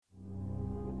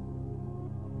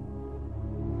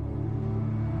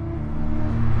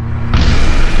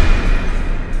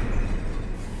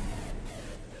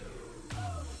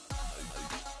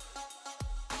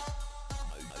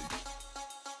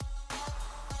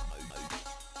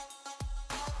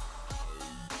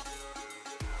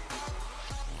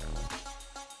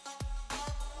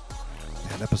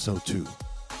episode 2,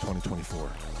 2024,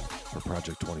 for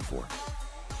Project 24.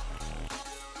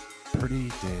 Pretty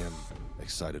damn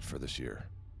excited for this year.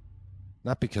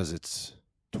 Not because it's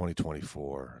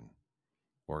 2024 and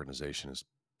organization is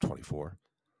 24,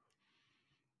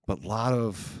 but a lot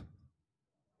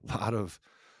of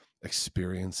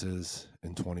experiences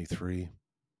in 23,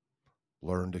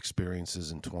 learned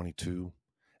experiences in 22,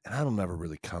 and I don't never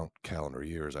really count calendar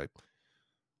years. I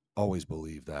always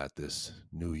believe that this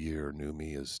new year, new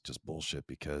me is just bullshit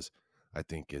because I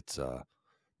think it's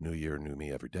new year, new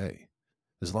me every day.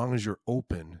 As long as you're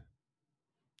open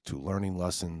to learning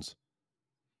lessons,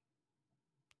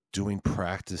 doing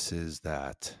practices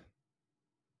that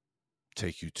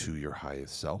take you to your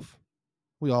highest self.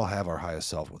 We all have our highest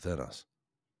self within us.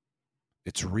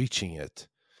 It's reaching it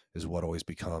is what always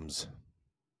becomes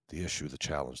the issue, the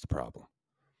challenge, the problem.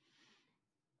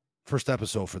 First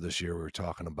episode for this year, we were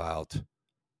talking about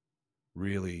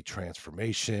really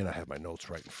transformation. I have my notes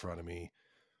right in front of me.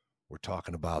 We're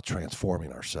talking about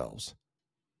transforming ourselves.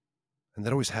 And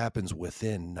that always happens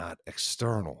within, not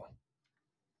external.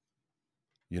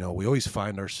 You know, we always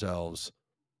find ourselves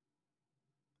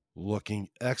looking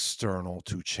external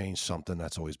to change something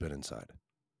that's always been inside.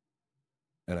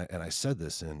 And I said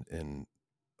this in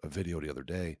a video the other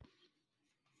day,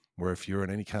 where if you're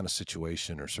in any kind of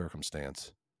situation or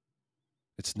circumstance,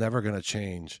 it's never going to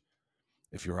change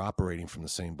if you're operating from the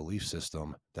same belief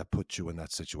system that put you in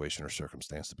that situation or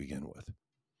circumstance to begin with.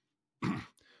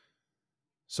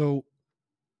 So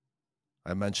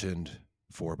I mentioned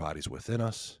 4 bodies within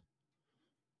us,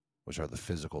 which are the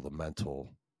physical, the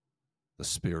mental, the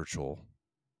spiritual,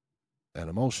 and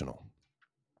emotional.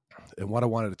 And what I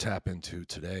wanted to tap into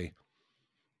today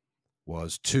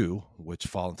was 2, which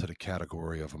fall into the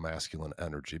category of a masculine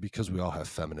energy, because we all have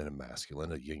feminine and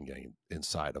masculine, a yin yang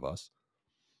inside of us.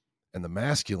 And the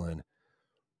masculine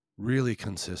really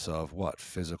consists of what?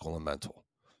 Physical and mental.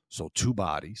 So 2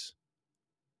 bodies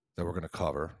that we're going to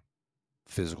cover,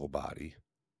 physical body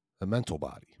and mental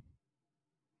body.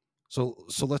 So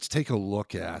let's take a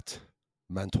look at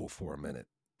mental for a minute.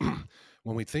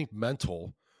 When we think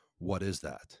mental, what is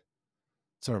that?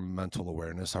 It's our mental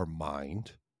awareness, our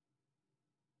mind.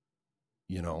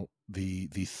 You know, the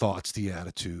thoughts, the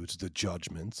attitudes, the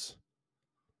judgments,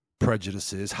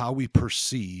 prejudices, how we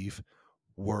perceive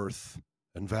worth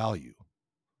and value.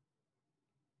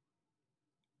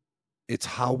 It's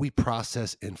how we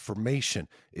process information.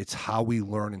 It's how we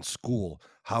learn in school,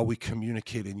 how we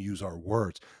communicate and use our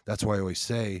words. That's why I always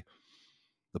say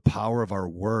the power of our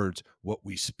words, what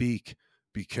we speak,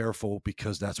 be careful,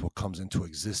 because that's what comes into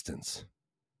existence.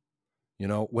 You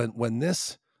know, when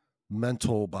this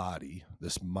mental body,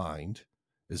 this mind,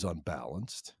 is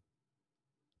unbalanced,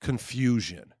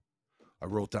 confusion, I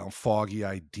wrote down foggy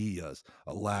ideas,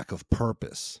 a lack of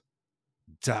purpose,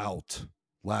 doubt,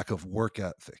 lack of work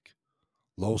ethic,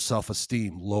 low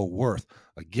self-esteem, low worth.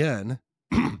 Again,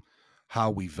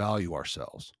 how we value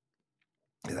ourselves.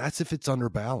 And that's if it's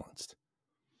underbalanced.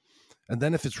 And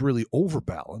then if it's really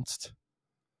overbalanced,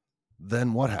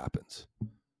 then what happens?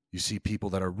 You see people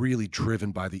that are really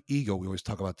driven by the ego. We always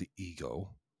talk about the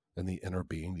ego and the inner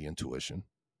being, the intuition.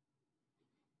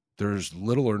 There's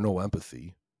little or no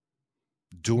empathy,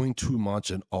 doing too much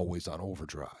and always on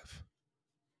overdrive.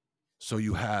 So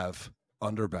you have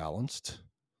underbalanced,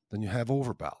 then you have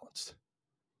overbalanced.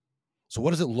 So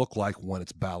what does it look like when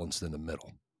it's balanced in the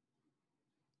middle?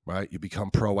 Right? You become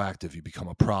proactive. You become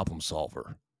a problem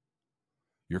solver.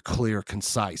 You're clear,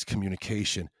 concise,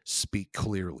 communication, speak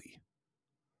clearly.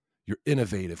 You're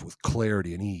innovative with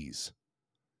clarity and ease.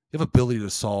 You have ability to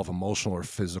solve emotional or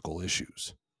physical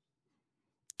issues.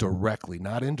 Directly,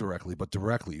 not indirectly, but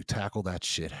directly. You tackle that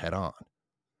shit head on.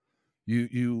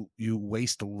 You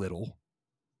waste a little.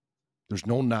 There's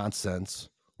no nonsense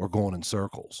or going in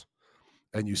circles.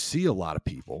 And you see a lot of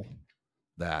people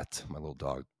that, my little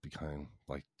dog behind,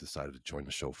 decided to join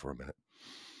the show for a minute.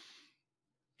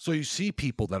 So you see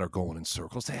people that are going in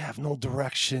circles. They have no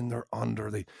direction. They're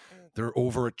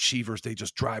overachievers. They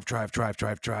just drive.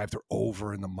 They're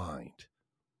over in the mind.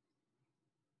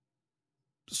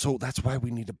 So that's why we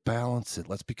need to balance it.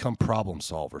 Let's become problem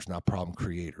solvers, not problem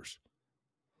creators.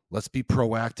 Let's be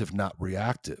proactive, not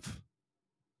reactive.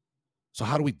 So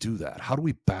how do we do that? How do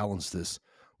we balance this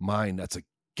mind that's a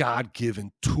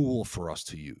God-given tool for us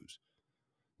to use?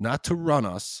 Not to run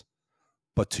us,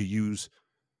 but to use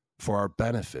for our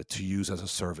benefit, to use as a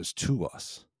service to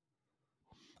us.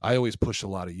 I always push a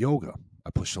lot of yoga.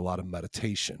 I push a lot of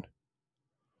meditation,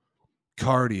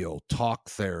 cardio, talk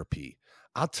therapy.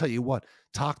 I'll tell you what,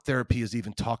 talk therapy is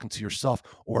even talking to yourself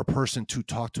or a person to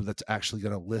talk to that's actually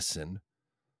going to listen,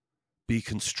 be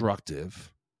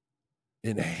constructive,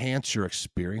 enhance your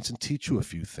experience and teach you a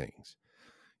few things.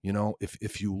 You know,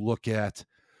 if you look at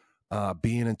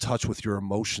being in touch with your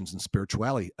emotions and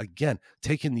spirituality, again,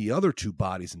 taking the other two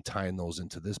bodies and tying those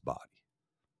into this body.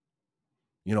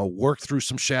 You know, work through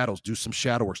some shadows, do some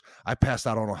shadow works. I passed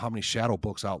out, I don't know how many shadow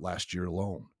books out last year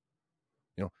alone.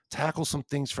 You know, tackle some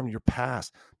things from your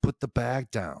past, put the bag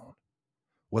down,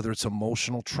 whether it's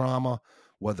emotional trauma,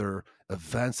 whether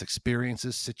events,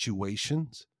 experiences,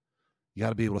 situations, you got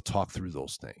to be able to talk through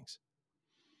those things.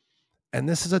 And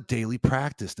this is a daily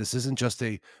practice. This isn't just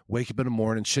a wake up in the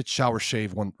morning, shit, shower,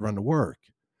 shave, run to work.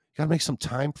 You got to make some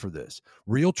time for this.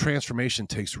 Real transformation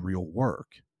takes real work.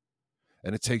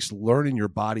 And it takes learning your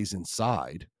body's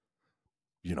inside,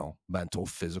 you know, mental,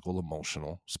 physical,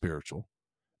 emotional, spiritual,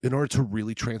 in order to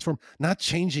really transform. Not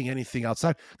changing anything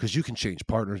outside, because you can change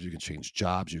partners, you can change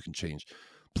jobs, you can change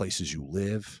places you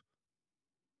live.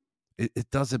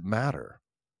 It doesn't matter.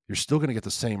 You're still going to get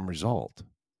the same result.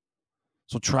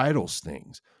 So try those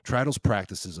things. Try those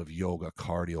practices of yoga,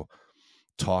 cardio,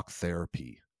 talk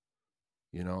therapy.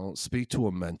 You know, speak to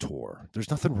a mentor.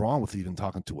 There's nothing wrong with even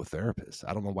talking to a therapist.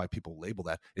 I don't know why people label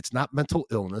that. It's not mental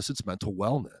illness, it's mental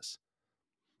wellness.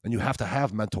 And you have to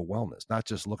have mental wellness, not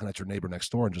just looking at your neighbor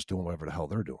next door and just doing whatever the hell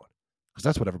they're doing, because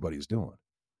that's what everybody's doing.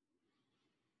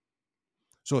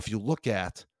 So if you look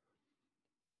at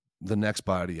the next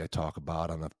body I talk about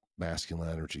on the masculine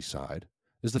energy side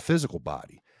is the physical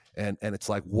body. And it's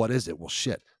like, what is it? Well,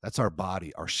 shit, that's our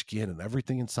body, our skin, and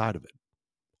everything inside of it.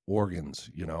 Organs,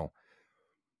 you know,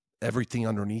 everything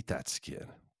underneath that skin,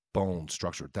 bone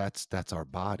structure, that's our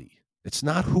body. It's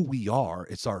not who we are,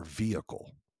 it's our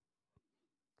vehicle.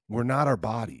 We're not our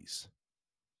bodies.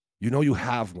 You know you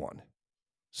have one,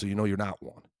 so you know you're not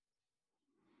one.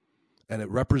 And it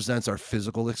represents our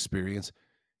physical experience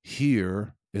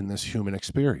here in this human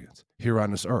experience, here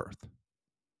on this earth,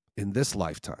 in this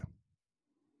lifetime.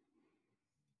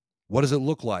 What does it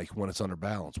look like when it's under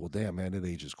balance? Well, damn, man, it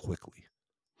ages quickly.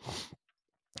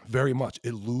 Very much.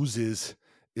 It loses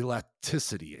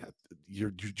elasticity.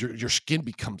 Your skin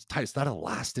becomes tight. It's not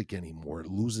elastic anymore. It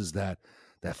loses that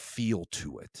feel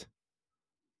to it.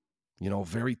 You know,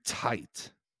 very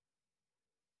tight.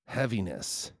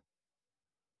 Heaviness.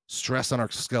 Stress on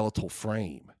our skeletal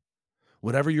frame.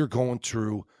 Whenever you're going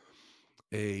through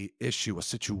a issue, a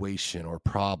situation, or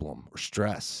problem, or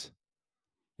stress,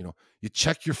 you know, you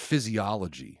check your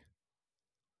physiology.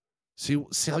 See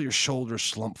how your shoulders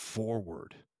slump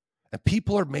forward. And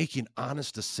people are making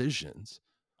honestly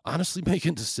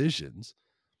making decisions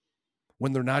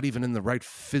when they're not even in the right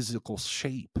physical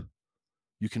shape.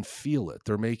 You can feel it.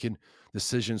 They're making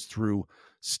decisions through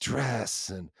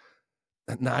stress and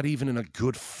not even in a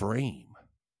good frame.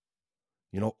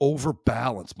 You know,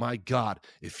 overbalance. My God,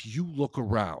 if you look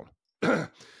around and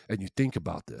you think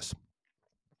about this,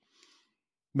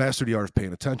 master the art of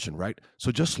paying attention, right? So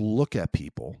just look at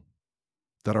people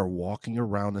that are walking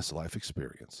around this life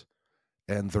experience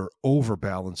and they're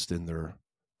overbalanced in their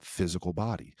physical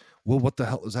body. Well, what the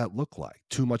hell does that look like?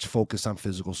 Too much focus on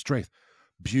physical strength,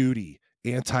 beauty,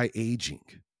 anti-aging,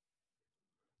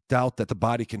 doubt that the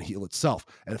body can heal itself.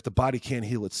 And if the body can't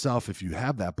heal itself, if you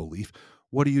have that belief,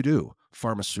 what do?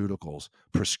 Pharmaceuticals,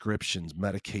 prescriptions,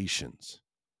 medications.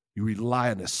 You rely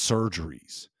on the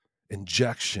surgeries,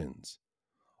 injections,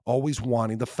 always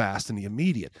wanting the fast and the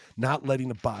immediate, not letting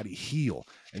the body heal.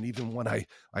 And even when I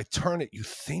turn it, you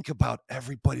think about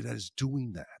everybody that is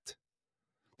doing that.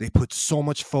 They put so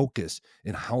much focus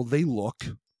in how they look,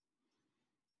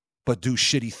 but do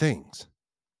shitty things.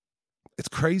 It's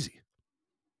crazy.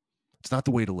 It's not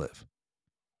the way to live.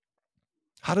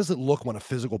 How does it look when a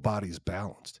physical body is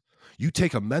balanced? You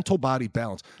take a mental body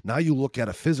balanced. Now you look at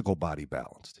a physical body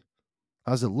balanced.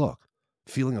 How does it look?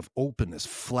 Feeling of openness,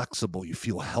 flexible. You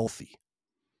feel healthy.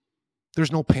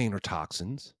 There's no pain or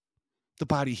toxins. The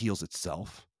body heals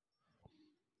itself.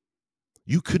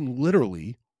 You can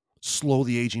literally slow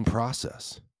the aging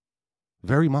process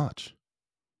very much.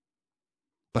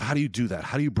 But how do you do that?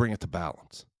 How do you bring it to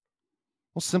balance?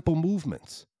 Well, simple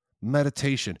movements.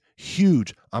 Meditation,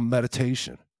 huge on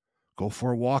meditation. Go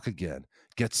for a walk again.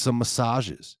 Get some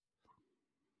massages.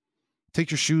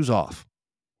 Take your shoes off.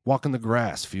 Walk in the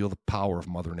grass. Feel the power of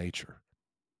Mother Nature.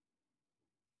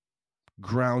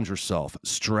 Ground yourself.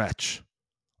 Stretch.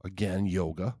 Again,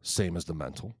 yoga, same as the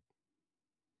mental.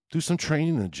 Do some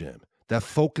training in the gym that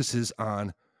focuses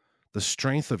on the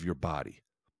strength of your body,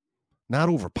 not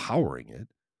overpowering it.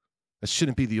 That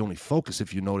shouldn't be the only focus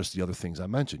if you notice the other things I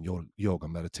mentioned, yoga,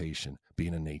 meditation,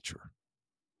 being in nature.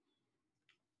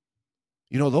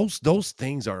 You know, those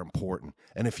things are important.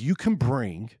 And if you can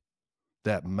bring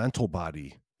that mental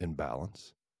body in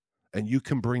balance and you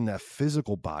can bring that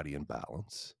physical body in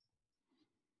balance,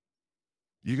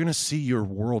 you're going to see your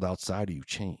world outside of you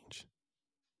change.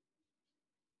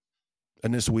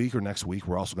 And this week or next week,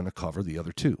 we're also going to cover the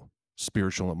other two,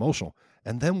 spiritual and emotional,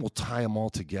 and then we'll tie them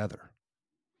all together.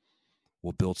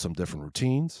 We'll build some different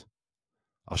routines.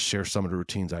 I'll share some of the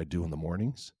routines I do in the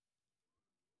mornings.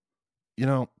 You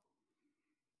know,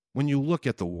 when you look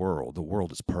at the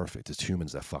world is perfect. It's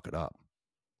humans that fuck it up.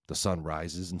 The sun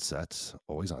rises and sets,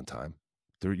 always on time.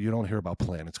 You don't hear about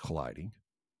planets colliding.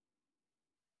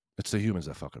 It's the humans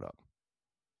that fuck it up.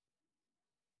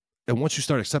 And once you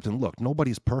start accepting, look,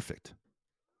 nobody's perfect.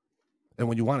 And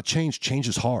when you want to change, change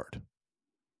is hard.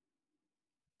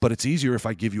 But it's easier if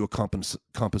I give you a compass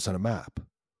and a map.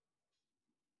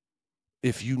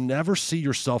 If you never see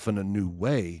yourself in a new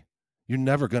way, you're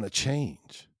never going to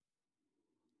change.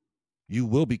 You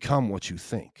will become what you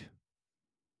think.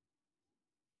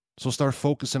 So start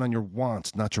focusing on your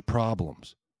wants, not your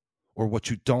problems, or what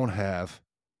you don't have,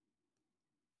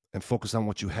 and focus on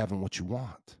what you have and what you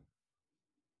want.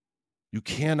 You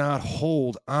cannot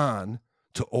hold on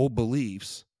to old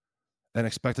beliefs and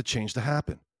expect a change to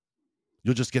happen.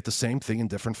 You'll just get the same thing in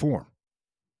different form.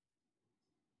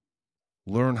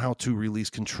 Learn how to release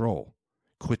control.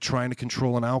 Quit trying to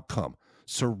control an outcome.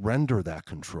 Surrender that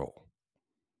control.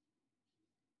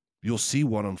 You'll see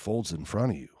what unfolds in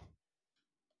front of you.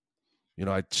 You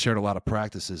know, I shared a lot of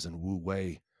practices in Wu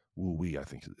Wei, I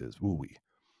think it is, Wu Wei.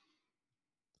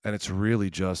 And it's really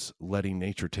just letting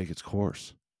nature take its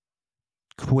course.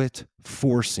 Quit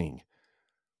forcing.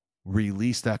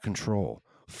 Release that control.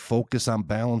 Focus on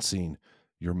balancing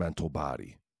your mental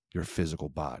body, your physical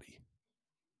body.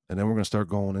 And then we're going to start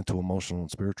going into emotional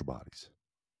and spiritual bodies.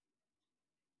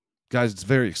 Guys, it's a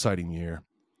very exciting year.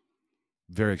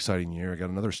 Very exciting year. I got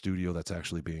another studio that's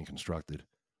actually being constructed.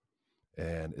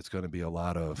 And it's going to be a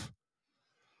lot of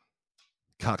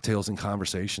cocktails and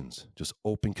conversations, just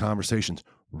open conversations,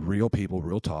 real people,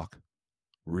 real talk,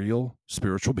 real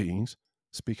spiritual beings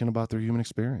speaking about their human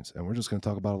experience. And we're just going to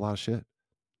talk about a lot of shit.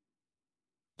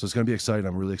 So it's going to be exciting.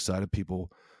 I'm really excited.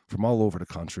 People from all over the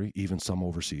country, even some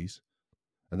overseas.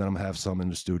 And then I'm going to have some in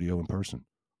the studio in person.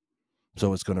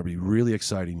 So it's going to be a really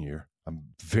exciting year. I'm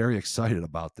very excited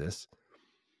about this.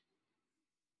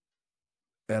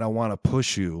 And I want to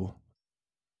push you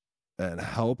and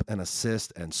help and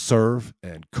assist and serve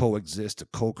and coexist, to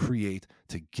co-create,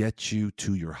 to get you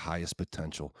to your highest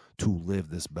potential, to live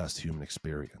this best human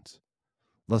experience.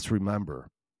 Let's remember,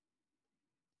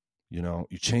 you know,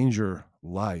 you change your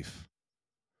life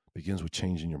begins with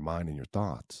changing your mind and your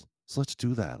thoughts. So let's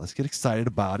do that. Let's get excited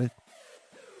about it.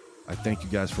 I thank you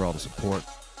guys for all the support.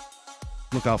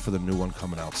 Look out for the new one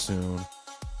coming out soon.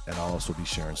 And I'll also be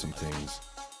sharing some things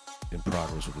in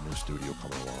progress with the new studio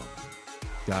coming along.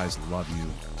 Guys, love you.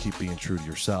 Keep being true to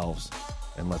yourselves.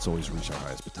 And let's always reach our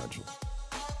highest potential.